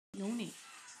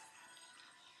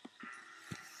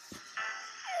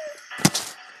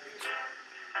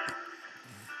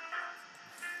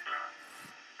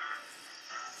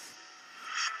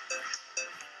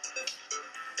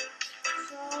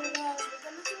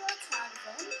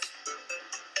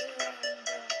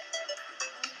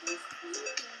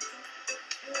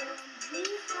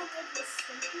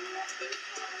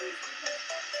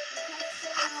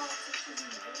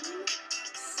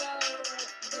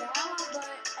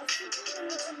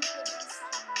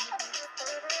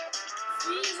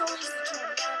always the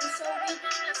turn. So we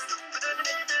did this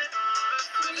like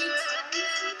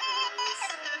 3 times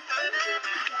with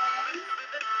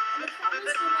and the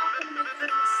promise we're not going to make any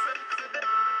mistakes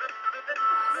anymore.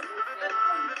 Because if we fail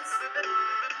on this, I'm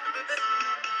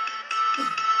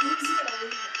just going to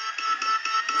leave it.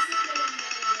 This is going to be anyways, we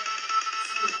may have time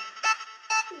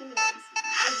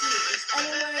to do this. Okay?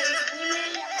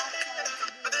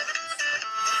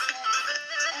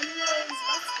 Anyways,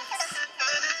 let's get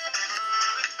started.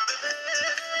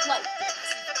 Like this.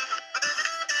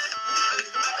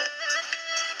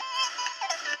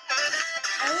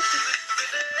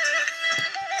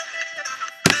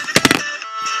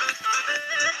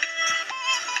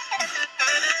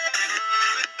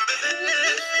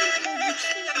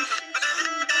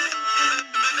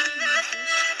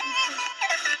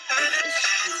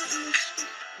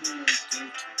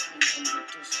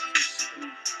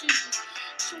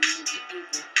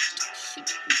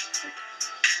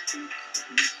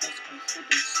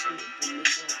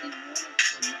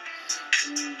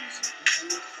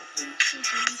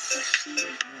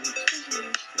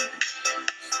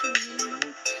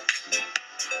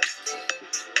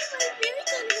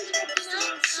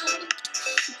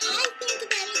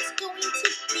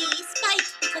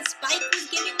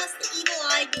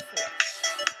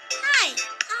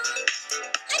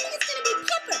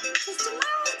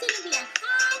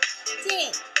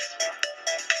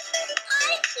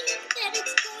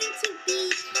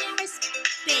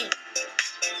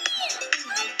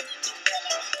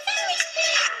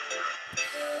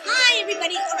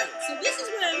 Everybody, alright, so this is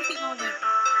where everything all went.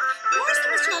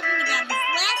 Morrison was talking about his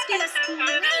last day of school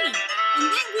raining, and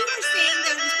then we were saying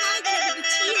that it was probably going to be the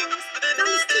tears from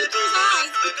his teacher's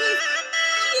eyes because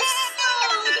he is so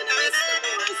going to miss the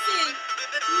Morrison.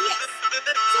 Yes.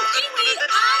 So anyway,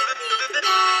 I think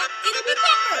that it'll be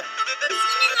Pepper. It's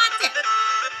going to be hot day. It's not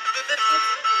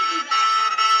going to be that hot.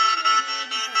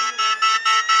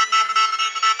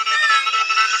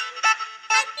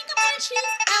 I think I'm going to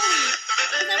choose Ellie.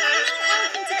 Because I want another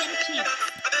elephant to get a chance.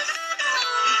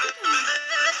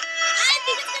 I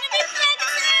think it's going to be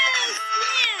Texas!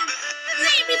 Yeah!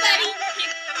 Hi, everybody!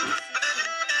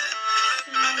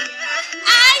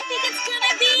 I think it's going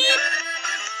to be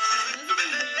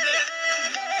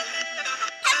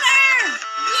Pepper!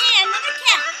 Yeah, another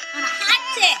cat on a hot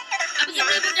day.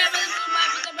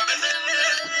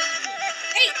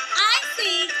 Hey, I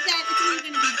think that it's either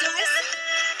going to be Darcy,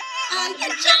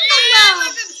 Jungle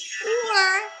or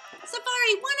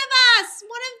Safari, one of us,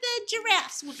 one of the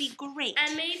giraffes would be great.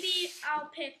 And maybe I'll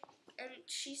pick, and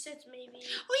she says maybe.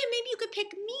 Oh yeah, maybe you could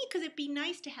pick me because it'd be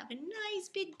nice to have a nice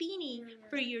big beanie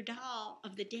for your doll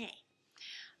of the day.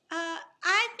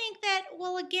 I think that,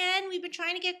 well, again, we've been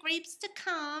trying to get Grapes to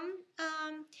come.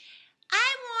 I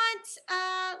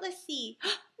want, let's see,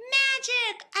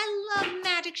 Magic. I love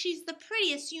Magic. She's the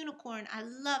prettiest unicorn. I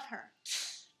love her.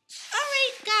 All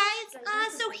right,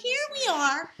 guys, so here we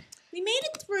are. We made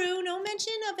it through, no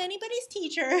mention of anybody's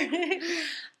teacher. And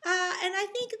I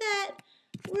think that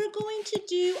we're going to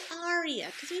do Aria,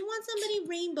 because we want somebody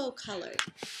rainbow colored.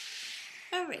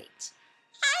 All right.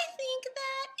 I think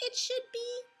that it should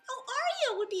be,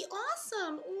 Aria would be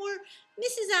awesome, or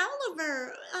Mrs.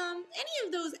 Oliver. Any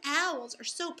of those owls are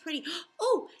so pretty.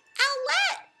 Oh,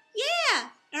 Owlette, yeah.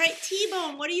 All right,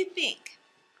 T-Bone, what do you think?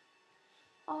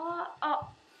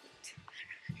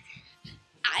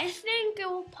 I think it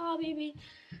will probably be,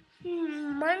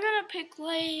 I'm gonna pick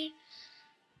like,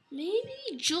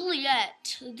 maybe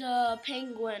Juliet, the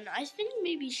penguin. I think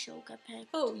maybe she'll get picked.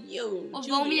 Oh, yo, or Juliet.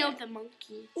 Romeo the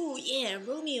monkey. Oh, yeah,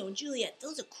 Romeo and Juliet.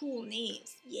 Those are cool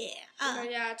names. Yeah.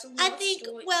 Yeah, it's a love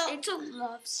story. Well, it's a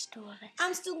love story.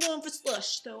 I'm still going for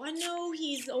Slush, though. I know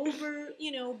he's over,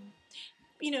 you know,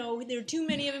 there are too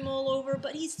many of him all over,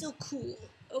 but he's still cool.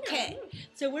 Okay,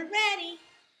 so we're ready.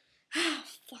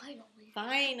 Finally.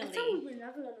 Finally. I thought we were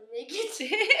never going to make it.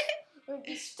 We'd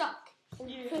be stuck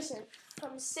in prison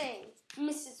from saying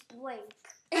Mrs. Blank.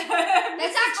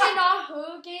 That's actually not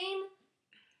her game.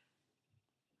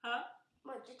 Huh?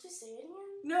 What, did you say it again?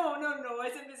 No. I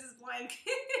said Mrs. Blank.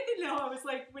 No, I was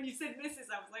like, when you said Mrs.,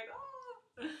 I was like,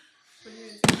 oh. What do you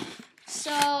say?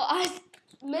 So,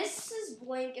 Mrs.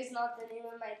 Blank is not the name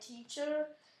of my teacher.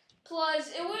 Plus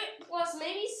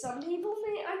maybe some people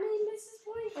are named Mrs.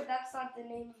 Blank, but that's not the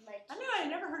name of my teacher. I know, I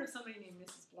never heard of somebody named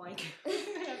Mrs. Blank.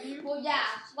 Have you? Well, yeah,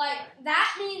 like,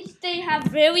 that means they have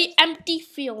very empty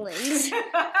feelings.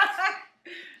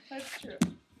 That's true.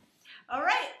 All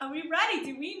right, are we ready?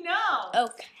 Do we know?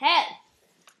 Okay.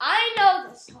 I know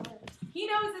this time. He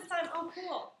knows this time. Oh,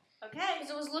 cool. Okay.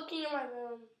 Because I was looking in my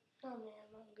room. Oh, man,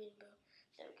 I'm being boo.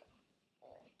 There we go.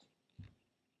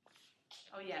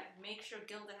 Oh yeah, make sure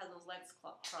Gilda has those legs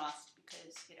crossed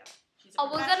because, you know, she's a Oh,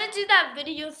 we're gonna do that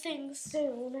video thing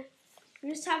soon. We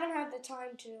just haven't had the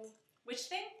time to. Which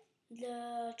thing?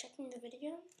 The checking the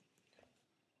video.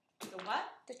 The what?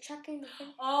 The checking the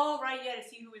video. Oh, right, yeah, to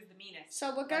see who is the meanest.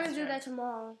 So we're gonna do that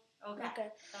tomorrow.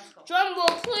 Okay. That's cool. Drum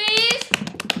roll, please.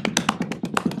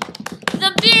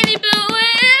 The Beanie Boo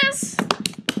is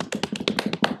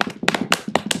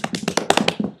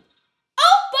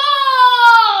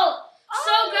Opal!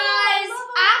 So guys,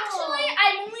 actually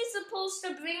I'm only supposed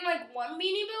to bring like one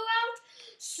Beanie Boo out.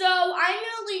 So I'm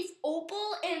gonna leave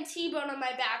Opal and T-Bone in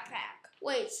my backpack.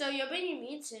 Wait, so you're bringing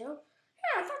me too?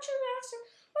 Yeah, I thought you were asking.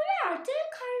 Well, yeah, I did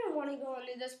kind of want to go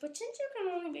into this, but since you can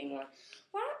only bring one,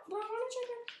 why don't you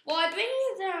go? Well, I bring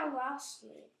you there last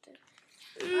week.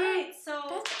 Alright, so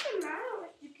That doesn't matter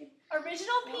if you can.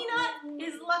 Original Peanut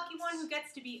is the lucky one who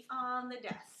gets to be on the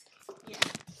desk. Yeah.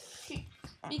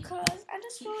 Because I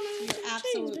just want to. Your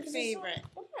absolute favorite.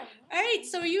 So, Alright,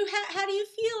 so you how do you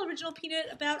feel, Original Peanut,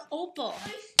 about Opal?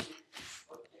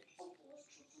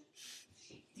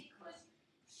 Because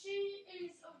she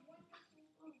is a wonderful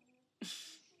woman.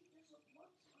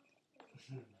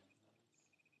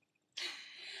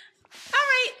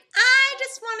 Alright, I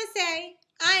just want to say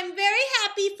I'm very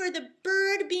happy for the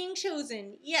bird being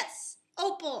chosen. Yes,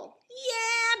 Opal.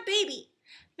 Yeah, baby.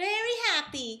 Very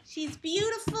happy. She's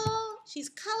beautiful. She's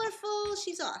colorful.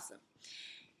 She's awesome.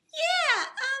 Yeah,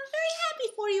 I'm very happy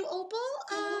for you, Opal.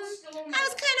 I was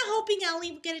kind of hoping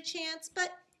Ellie would get a chance,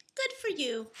 but good for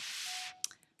you.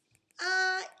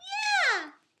 Yeah, I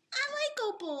like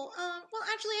Opal. Well,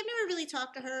 actually, I've never really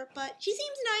talked to her, but she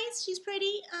seems nice. She's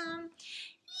pretty. Yeah,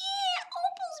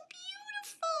 Opal's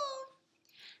beautiful.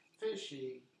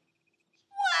 Fishy.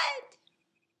 What?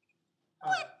 Huh.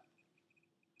 What?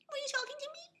 Were you talking to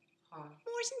me? Huh.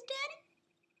 Morrison's daddy?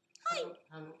 Hi.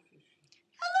 Hello, Fishy.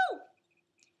 Hello.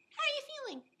 How are you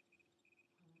feeling?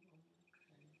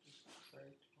 Okay, just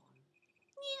very tired.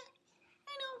 Yeah,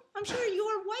 I know. I'm sure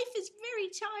your wife is very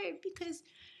tired because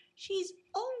she's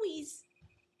always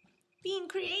being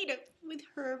creative with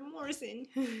her Morrison.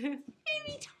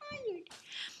 Very tired.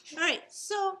 All right,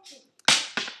 so.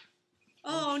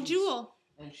 Oh, Jewel.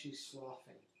 And she's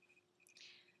sloughing.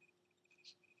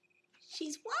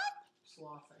 She's what?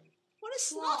 Sloughing. What does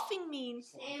sloughing mean?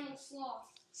 Animal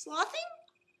sloth. Slothing?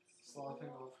 Sloughing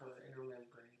off her inner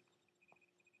membrane.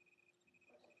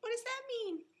 What does that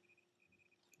mean?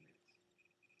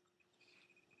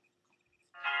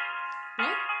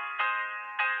 What?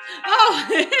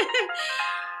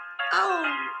 Oh!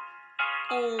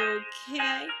 Oh,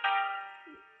 okay.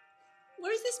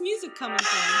 Where's this music coming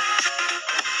from?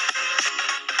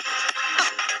 Oh,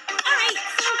 alright,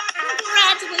 so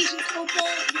congratulations, Opal.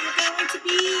 You're going to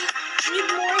be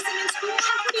with Morrison in school on a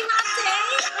pretty hot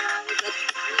day. But,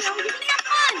 you know, you're going to have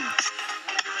fun.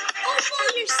 Opal,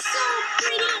 you're so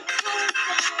pretty and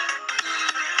colorful.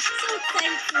 So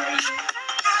excited for you.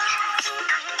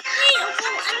 Hey, Opal,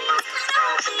 I mean, I was kind of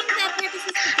hoping that this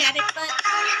is pathetic, but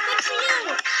good for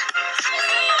you.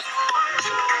 Hey, Opal.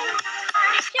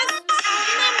 Just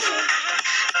remember,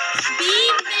 be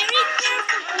very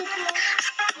careful, Opal.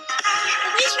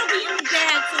 At least you'll be in the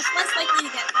bag, so it's less likely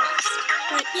to get lost.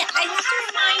 But yeah, I have to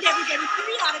remind everybody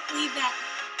periodically that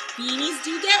beanies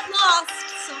do get lost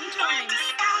sometimes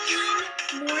in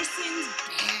Morrison's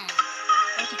bag.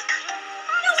 Okay.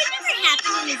 No, it never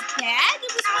happened in his bag.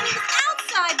 It was when he was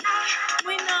outside.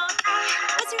 When,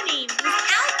 what's her name? It was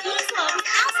Isla was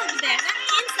outside the bag, not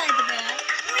inside the bag.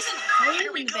 There wasn't a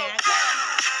hole in the bag.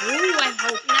 Ooh, I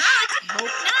hope not. I hope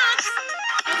not.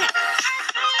 Okay.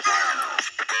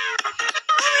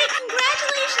 Alright,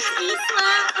 congratulations, Isla.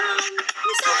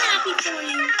 We're so happy for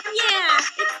you. Yeah,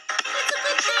 it's a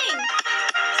good thing.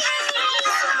 Yay,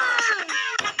 Isla!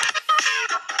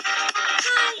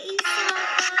 Hi, Isla.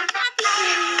 Happy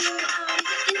for you.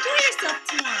 Enjoy yourself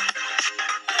tomorrow.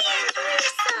 Yeah, enjoy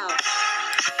yourself.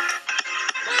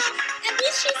 Well, at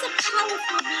least she's a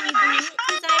colorful Beanie Boo,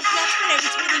 because that's what I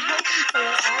was really hoping for.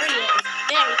 Aria is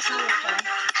very colorful.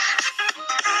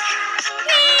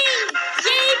 Yay!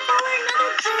 Yay for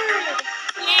another bird!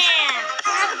 Yeah!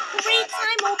 Have a great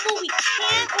time, Opal. We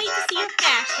can't wait to see your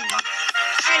fashion.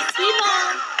 Alright,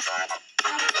 T-Bone.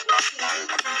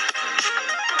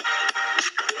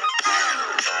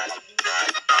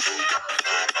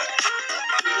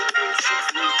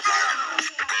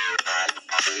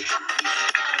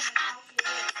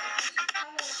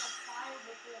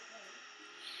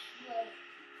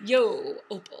 Yo,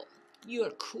 Opal, you're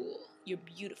cool, you're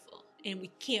beautiful, and we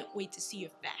can't wait to see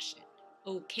your fashion.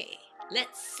 Okay,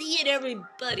 let's see it,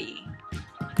 everybody.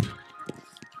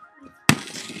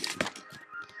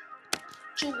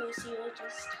 Jules here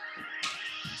just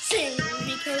sing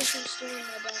because I'm still in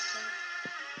my backpack.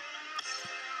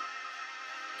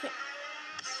 Okay.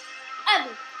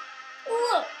 Evan,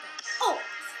 look. Oh,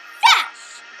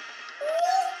 fast! Ooh,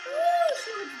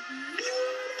 she looks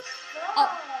beautiful.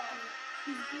 Oh.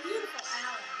 She's beautiful,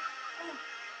 Alan. Oh.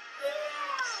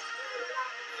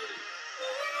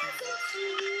 Yeah, isn't she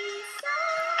so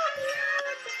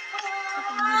beautiful?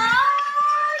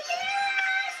 Oh,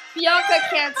 yes! Bianca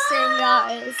can't sing,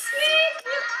 guys.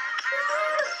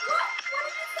 What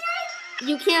did you say?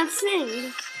 You can't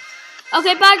sing.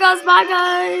 Okay, bye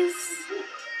guys.